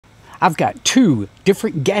I've got two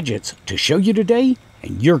different gadgets to show you today,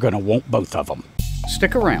 and you're going to want both of them.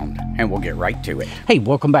 Stick around and we'll get right to it. Hey,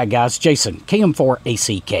 welcome back guys. Jason,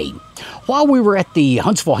 KM4ACK. While we were at the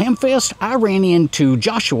Huntsville Hamfest, I ran into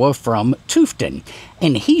Joshua from Tufteln,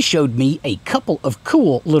 and he showed me a couple of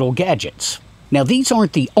cool little gadgets. Now, these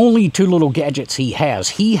aren't the only two little gadgets he has.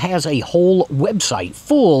 He has a whole website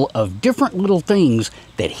full of different little things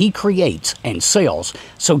that he creates and sells.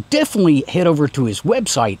 So definitely head over to his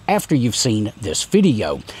website after you've seen this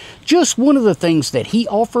video. Just one of the things that he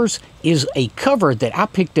offers is a cover that I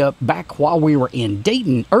picked up back while we were in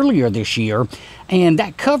Dayton earlier this year. And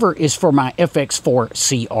that cover is for my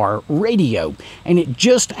FX4CR radio. And it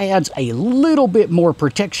just adds a little bit more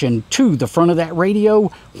protection to the front of that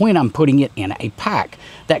radio when I'm putting it in a pack.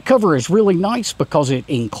 That cover is really nice because it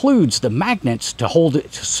includes the magnets to hold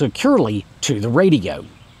it securely to the radio.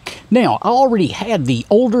 Now, I already had the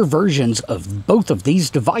older versions of both of these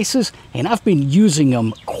devices, and I've been using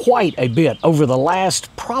them quite a bit over the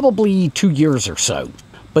last probably 2 years or so.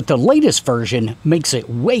 But the latest version makes it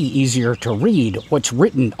way easier to read what's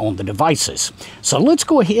written on the devices. So let's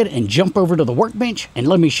go ahead and jump over to the workbench and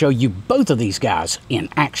let me show you both of these guys in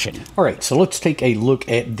action. All right, so let's take a look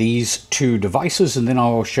at these two devices and then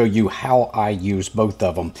I'll show you how I use both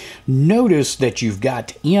of them. Notice that you've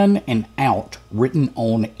got in and out written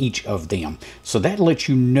on each of them. So that lets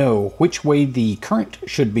you know which way the current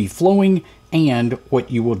should be flowing and what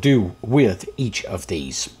you will do with each of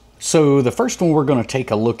these. So the first one we're going to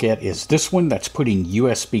take a look at is this one that's putting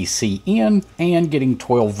USB-C in and getting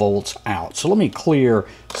 12 volts out. So let me clear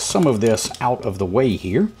some of this out of the way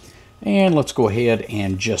here. And let's go ahead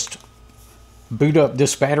and just boot up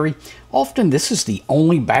this battery. Often this is the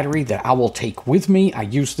only battery that I will take with me. I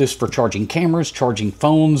use this for charging cameras, charging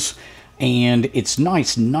phones, and it's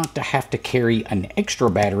nice not to have to carry an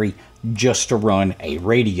extra battery just to run a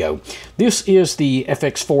radio. This is the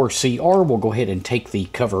FX4CR. We'll go ahead and take the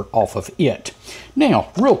cover off of it.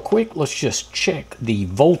 Now, real quick, let's just check the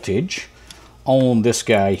voltage on this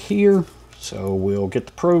guy here. So we'll get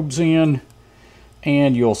the probes in,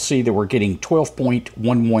 and you'll see that we're getting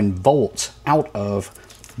 12.11 volts out of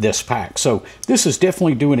this pack. So this is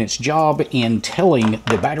definitely doing its job in telling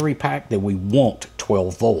the battery pack that we want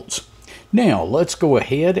 12 volts. Now, let's go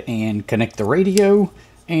ahead and connect the radio,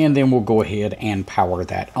 and then we'll go ahead and power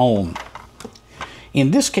that on.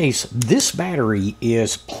 In this case, this battery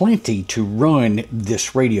is plenty to run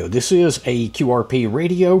this radio. This is a QRP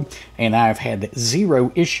radio, and I've had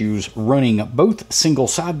zero issues running both single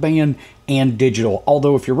sideband and digital.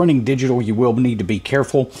 Although if you're running digital, you will need to be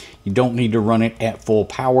careful. You don't need to run it at full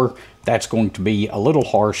power. That's going to be a little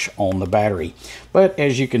harsh on the battery. But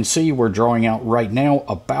as you can see, we're drawing out right now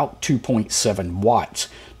about 2.7 watts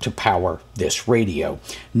to power this radio.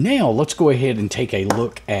 Now let's go ahead and take a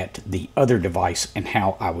look at the other device and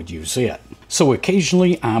how I would use it. So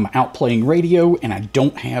occasionally I'm out playing radio and I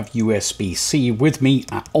don't have USB-C with me.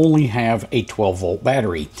 I only have a 12 volt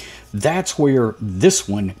battery. That's where this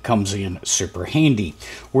one comes in super handy.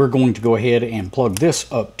 We're going to go ahead and plug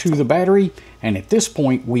this up to the battery, and at this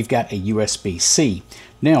point we've got a USB-C.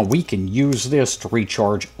 Now we can use this to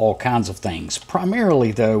recharge all kinds of things.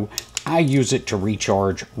 Primarily though, I use it to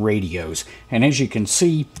recharge radios. And as you can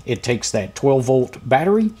see, it takes that 12 volt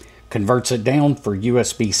battery, converts it down for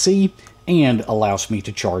USB-C, and allows me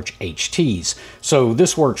to charge HTs. So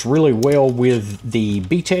this works really well with the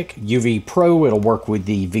BTEC UV Pro. It'll work with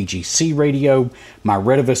the VGC radio, my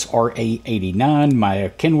Retevis RA89,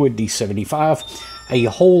 my Kenwood D75. A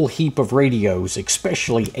whole heap of radios,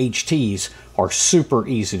 especially HTs, are super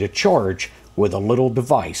easy to charge with a little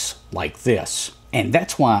device like this. And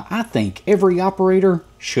that's why I think every operator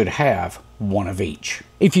should have one of each.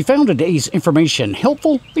 If you found today's information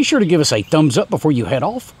helpful, be sure to give us a thumbs up before you head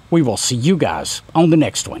off. We will see you guys on the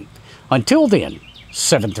next one. Until then,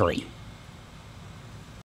 7-3.